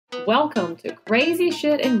Welcome to Crazy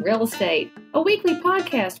Shit in Real Estate, a weekly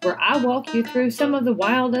podcast where I walk you through some of the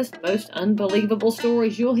wildest, most unbelievable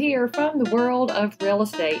stories you'll hear from the world of real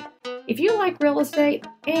estate. If you like real estate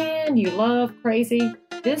and you love crazy,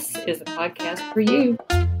 this is the podcast for you.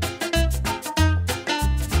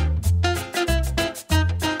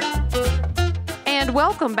 And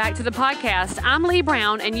welcome back to the podcast. I'm Leigh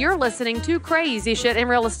Brown, and you're listening to Crazy Shit in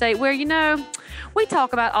Real Estate, where, we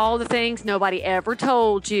talk about all the things nobody ever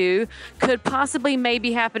told you could possibly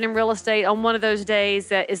maybe happen in real estate on one of those days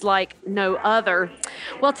that is like no other.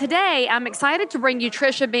 Well, today I'm excited to bring you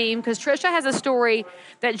Tricia Beam because Tricia has a story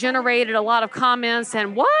that generated a lot of comments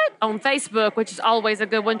and on Facebook, which is always a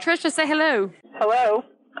good one. Tricia, say hello. Hello.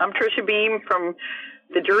 I'm Tricia Beam from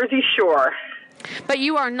the Jersey Shore. But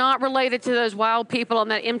you are not related to those wild people on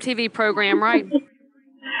that MTV program, right?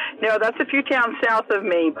 No, that's a few towns south of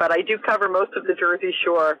me, but I do cover most of the Jersey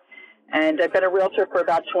Shore, and I've been a realtor for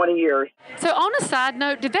about 20 years. So on a side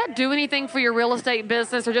note, did that do anything for your real estate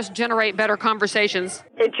business or just generate better conversations?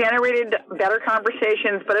 It generated better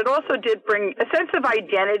conversations, but it also did bring a sense of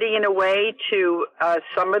identity in a way to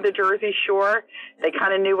some of the Jersey Shore. They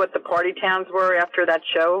kind of knew what the party towns were after that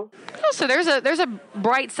show. Oh, so there's a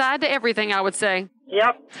bright side to everything, I would say.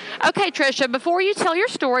 Yep. Okay, Tricia, before you tell your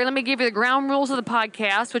story, let me give you the ground rules of the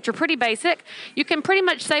podcast, which are pretty basic. You can pretty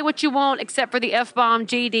much say what you want except for the F-bomb,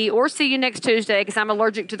 GD, or see you next Tuesday because I'm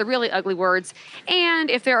allergic to the really ugly words. And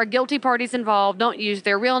if there are guilty parties involved, don't use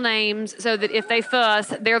their real names so that if they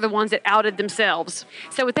fuss, they're the ones that outed themselves.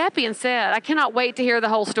 So with that being said, I cannot wait to hear the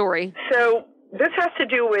whole story. So this has to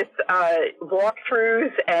do with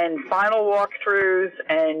walkthroughs and final walkthroughs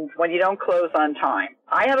and when you don't close on time.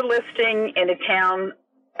 I had a listing in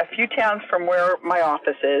a few towns from where my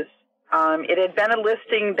office is. It had been a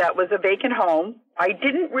listing that was a vacant home. I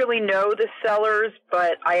didn't really know the sellers,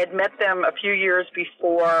 but I had met them a few years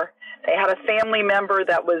before. They had a family member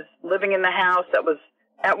that was living in the house that was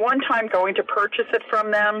at one time going to purchase it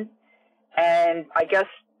from them. And I guess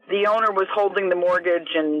the owner was holding the mortgage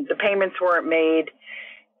and the payments weren't made,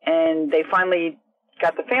 and they finally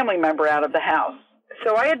got the family member out of the house.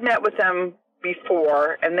 So I had met with them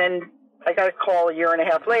before, and then I got a call a year and a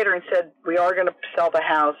half later and said, we are going to sell the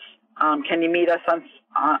house. Can you meet us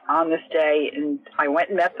on this day? And I went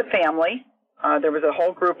and met the family. There was a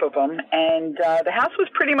whole group of them, and the house was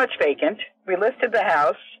pretty much vacant. We listed the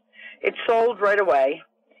house. It sold right away.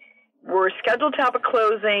 We're scheduled to have a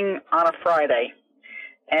closing on a Friday.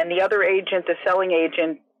 And the other agent, the selling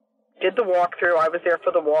agent, did the walkthrough. I was there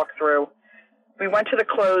for the walkthrough. We went to the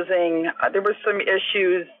closing. There were some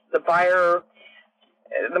issues.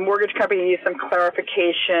 The mortgage company needed some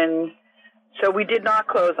clarification. So we did not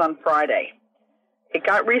close on Friday. It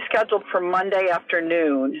got rescheduled for Monday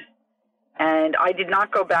afternoon, and I did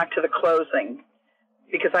not go back to the closing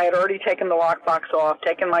because I had already taken the lockbox off,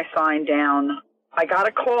 taken my sign down. I got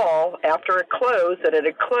a call after it closed that it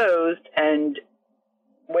had closed, and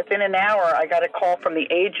within an hour, I got a call from the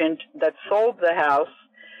agent that sold the house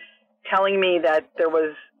telling me that there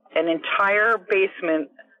was an entire basement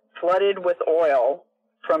flooded with oil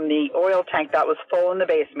from the oil tank that was full in the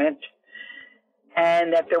basement,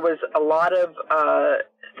 and that there was a lot of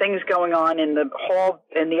things going on in the hall,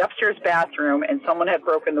 in the upstairs bathroom, and someone had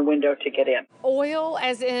broken the window to get in. Oil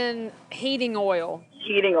as in heating oil?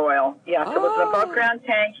 Heating oil, yes. There was an above-ground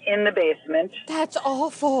tank in the basement. That's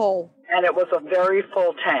awful. And it was a very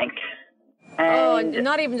full tank. And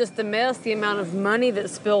not even just the mess, the amount of money that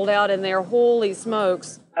spilled out in there. Holy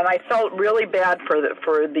smokes. And I felt really bad for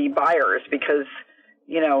the buyers because,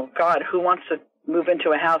 God, who wants to move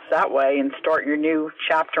into a house that way and start your new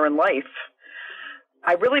chapter in life?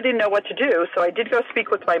 I really didn't know what to do, so I did go speak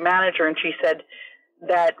with my manager, and she said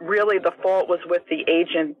that really the fault was with the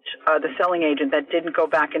agent, the selling agent, that didn't go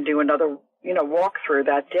back and do another, walkthrough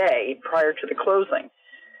that day prior to the closing.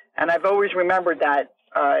 And I've always remembered that.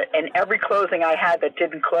 And every closing I had that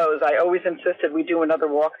didn't close, I always insisted we do another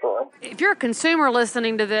walkthrough. If you're a consumer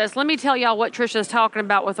listening to this, let me tell y'all what Tricia's talking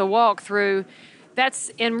about with a walkthrough. That's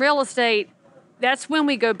in real estate. That's when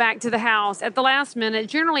we go back to the house at the last minute,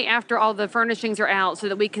 generally after all the furnishings are out, so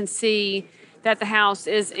that we can see that the house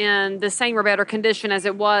is in the same or better condition as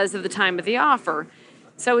it was at the time of the offer.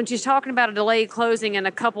 So when she's talking about a delayed closing and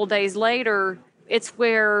a couple days later, it's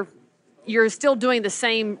where you're still doing the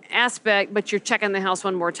same aspect, but you're checking the house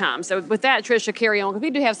one more time. So with that, Tricia, carry on, because we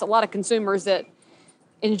do have a lot of consumers that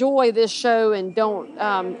enjoy this show and don't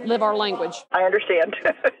live our language. I understand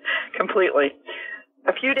completely.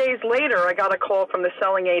 A few days later, I got a call from the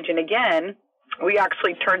selling agent again. We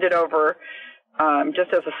actually turned it over,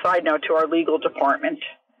 just as a side note, to our legal department.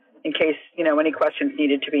 in case, any questions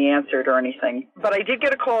needed to be answered or anything. But I did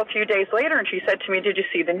get a call a few days later, and she said to me, "Did you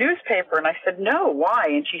see the newspaper?" And I said, "No, why?"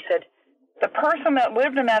 And she said, "The person that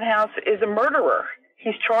lived in that house is a murderer.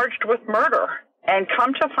 He's charged with murder." And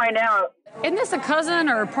come to find out... Isn't this a cousin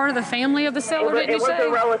or part of the family of the seller, It was a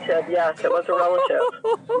relative, yes, it was a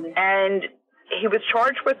relative. And he was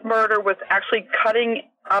charged with murder, with actually cutting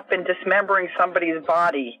up and dismembering somebody's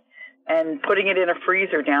body and putting it in a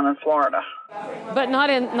freezer down in Florida. But not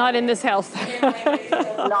in this house.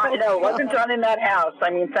 No, it wasn't done in that house. I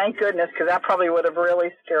mean, thank goodness, because that probably would have really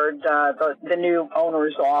scared the new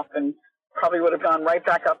owners off and probably would have gone right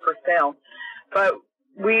back up for sale. But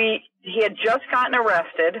he had just gotten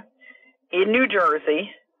arrested in New Jersey,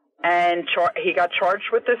 and he got charged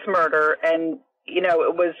with this murder, and,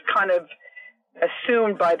 it was kind of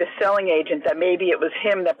assumed by the selling agent that maybe it was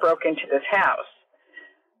him that broke into this house.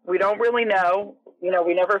 We don't really know.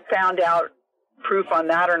 We never found out proof on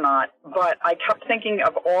that or not, but I kept thinking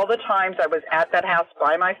of all the times I was at that house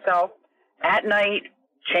by myself, at night,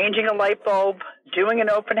 changing a light bulb, doing an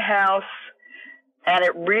open house, and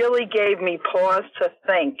it really gave me pause to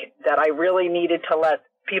think that I really needed to let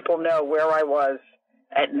people know where I was,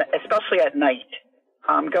 especially at night,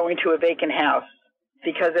 going to a vacant house,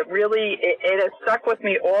 because it has stuck with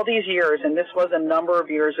me all these years, and this was a number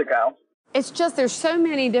of years ago. It's just there's so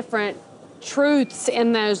many different truths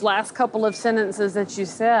in those last couple of sentences that you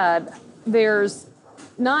said. There's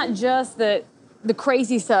not just that the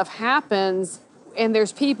crazy stuff happens, and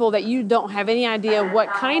there's people that you don't have any idea what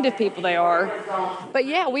kind of people they are. But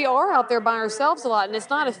yeah, we are out there by ourselves a lot, and it's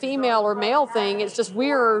not a female or male thing. It's just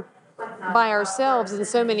we're by ourselves in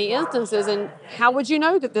so many instances. And how would you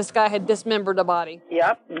know that this guy had dismembered a body?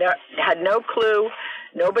 Yep, had no clue.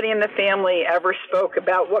 Nobody in the family ever spoke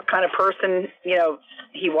about what kind of person,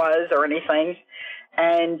 he was or anything.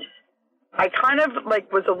 And I kind of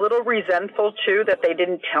was a little resentful too that they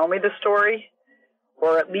didn't tell me the story.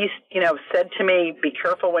 Or at least, said to me, "Be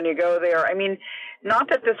careful when you go there." I mean, not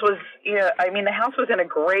that this was, the house was in a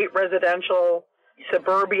great residential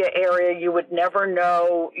suburbia area. You would never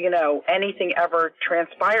know, anything ever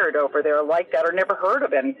transpired over there like that, or never heard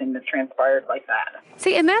of anything that transpired like that.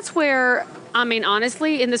 See, and that's where,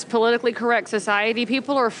 honestly, in this politically correct society,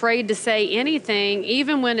 people are afraid to say anything,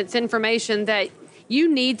 even when it's information that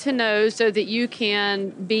you need to know so that you can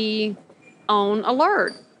be on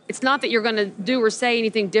alert. It's not that you're going to do or say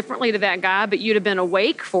anything differently to that guy, but you'd have been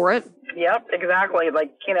awake for it. Yep, exactly.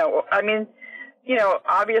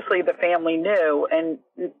 Obviously the family knew, and,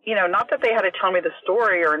 not that they had to tell me the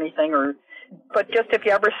story or anything, but just if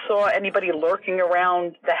you ever saw anybody lurking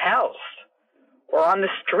around the house or on the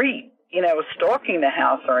street, stalking the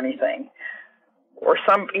house or anything, or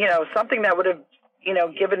something that would have,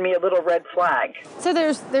 given me a little red flag. So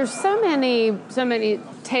there's so many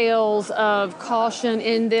tales of caution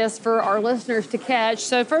in this for our listeners to catch.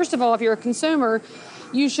 So first of all, if you're a consumer,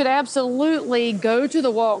 you should absolutely go to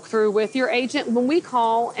the walkthrough with your agent. When we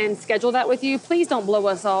call and schedule that with you, please don't blow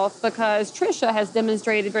us off, because Tricia has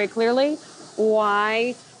demonstrated very clearly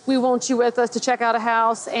why we want you with us to check out a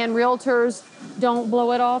house, and realtors don't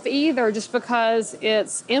blow it off either just because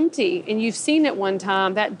it's empty and you've seen it one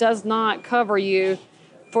time. That does not cover you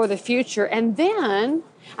for the future. And then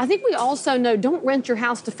I think we also know, don't rent your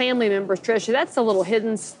house to family members, Tricia. That's a little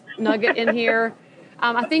hidden nugget in here.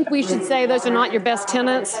 I think we should say those are not your best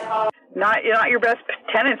tenants. Not your best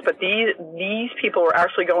tenants, but these people were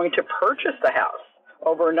actually going to purchase the house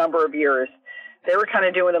over a number of years. They were kind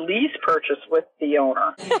of doing a lease purchase with the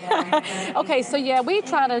owner. Okay, so yeah, we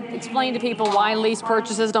try to explain to people why lease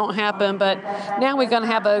purchases don't happen, but now we're going to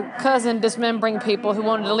have a cousin dismembering people who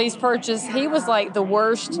wanted a lease purchase. He was like the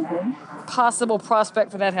worst possible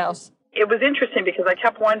prospect for that house. It was interesting because I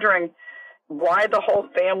kept wondering why the whole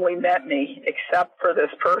family met me except for this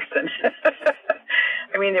person.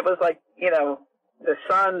 I mean, it was like, the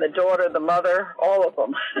son, the daughter, the mother, all of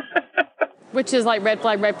them. Which is like red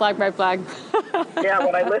flag, red flag, red flag. Yeah,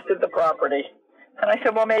 when I listed the property. And I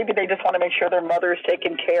said, well, maybe they just want to make sure their mother's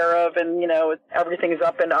taken care of and, everything's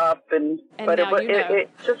up and up. But it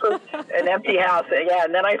just was an empty house. Yeah,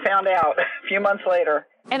 and then I found out a few months later.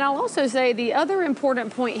 And I'll also say the other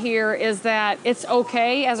important point here is that it's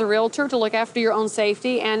okay as a realtor to look after your own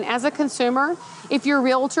safety. And as a consumer, if your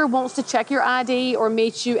realtor wants to check your ID or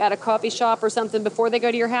meet you at a coffee shop or something before they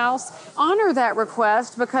go to your house, honor that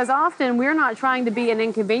request, because often we're not trying to be an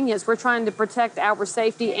inconvenience. We're trying to protect our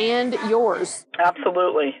safety and yours.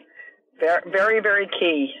 Absolutely. Very, very, very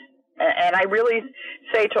key. And I really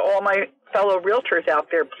say to all my fellow realtors out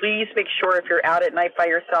there, please make sure if you're out at night by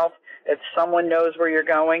yourself that someone knows where you're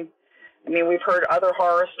going. I mean, we've heard other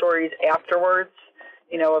horror stories afterwards,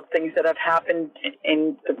 of things that have happened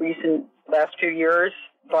in the recent last few years,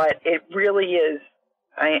 but it really is.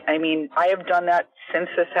 I mean, I have done that since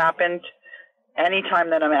this happened.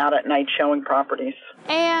 Anytime that I'm out at night showing properties.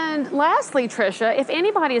 And lastly, Tricia, if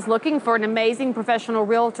anybody is looking for an amazing professional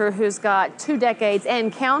realtor who's got 2 decades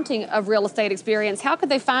and counting of real estate experience, how could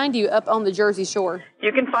they find you up on the Jersey Shore?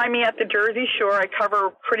 You can find me at the Jersey Shore. I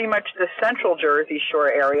cover pretty much the central Jersey Shore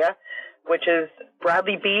area, which is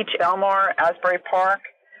Bradley Beach, Elmore, Asbury Park,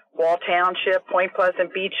 Wall Township, Point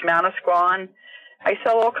Pleasant Beach, Manasquan. I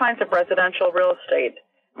sell all kinds of residential real estate.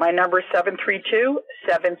 My number is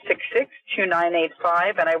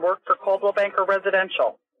 732-766-2985, and I work for Coldwell Banker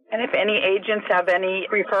Residential. And if any agents have any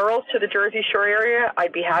referrals to the Jersey Shore area,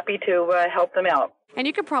 I'd be happy to help them out. And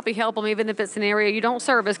you could probably help them even if it's an area you don't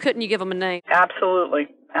service. Couldn't you give them a name? Absolutely.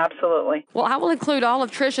 Absolutely. Well, I will include all of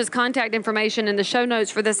Tricia's contact information in the show notes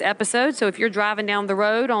for this episode. So if you're driving down the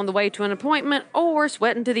road on the way to an appointment or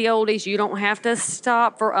sweating to the oldies, you don't have to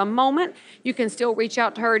stop for a moment. You can still reach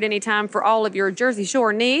out to her at any time for all of your Jersey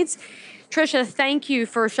Shore needs. Tricia, thank you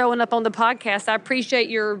for showing up on the podcast. I appreciate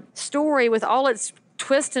your story with all its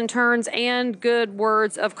twists and turns and good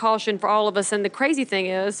words of caution for all of us. And the crazy thing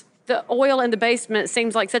is, the oil in the basement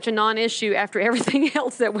seems like such a non-issue after everything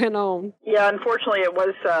else that went on. Yeah, unfortunately, it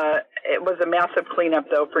was a massive cleanup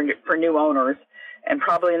though for new owners, and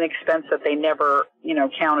probably an expense that they never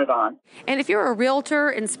counted on. And if you're a realtor,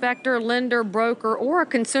 inspector, lender, broker, or a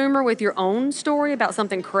consumer with your own story about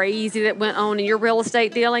something crazy that went on in your real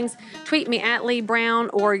estate dealings, tweet me at Leigh Brown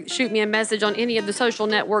or shoot me a message on any of the social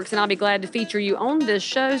networks, and I'll be glad to feature you on this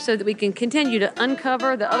show so that we can continue to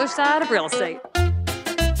uncover the other side of real estate.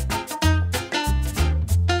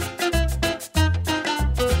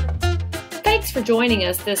 Thanks for joining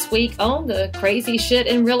us this week on the Crazy Shit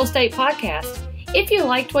in Real Estate podcast. If you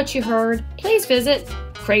liked what you heard, please visit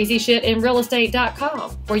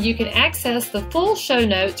crazyshitinrealestate.com, where you can access the full show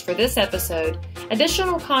notes for this episode,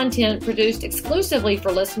 additional content produced exclusively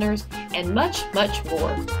for listeners, and much, much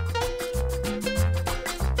more.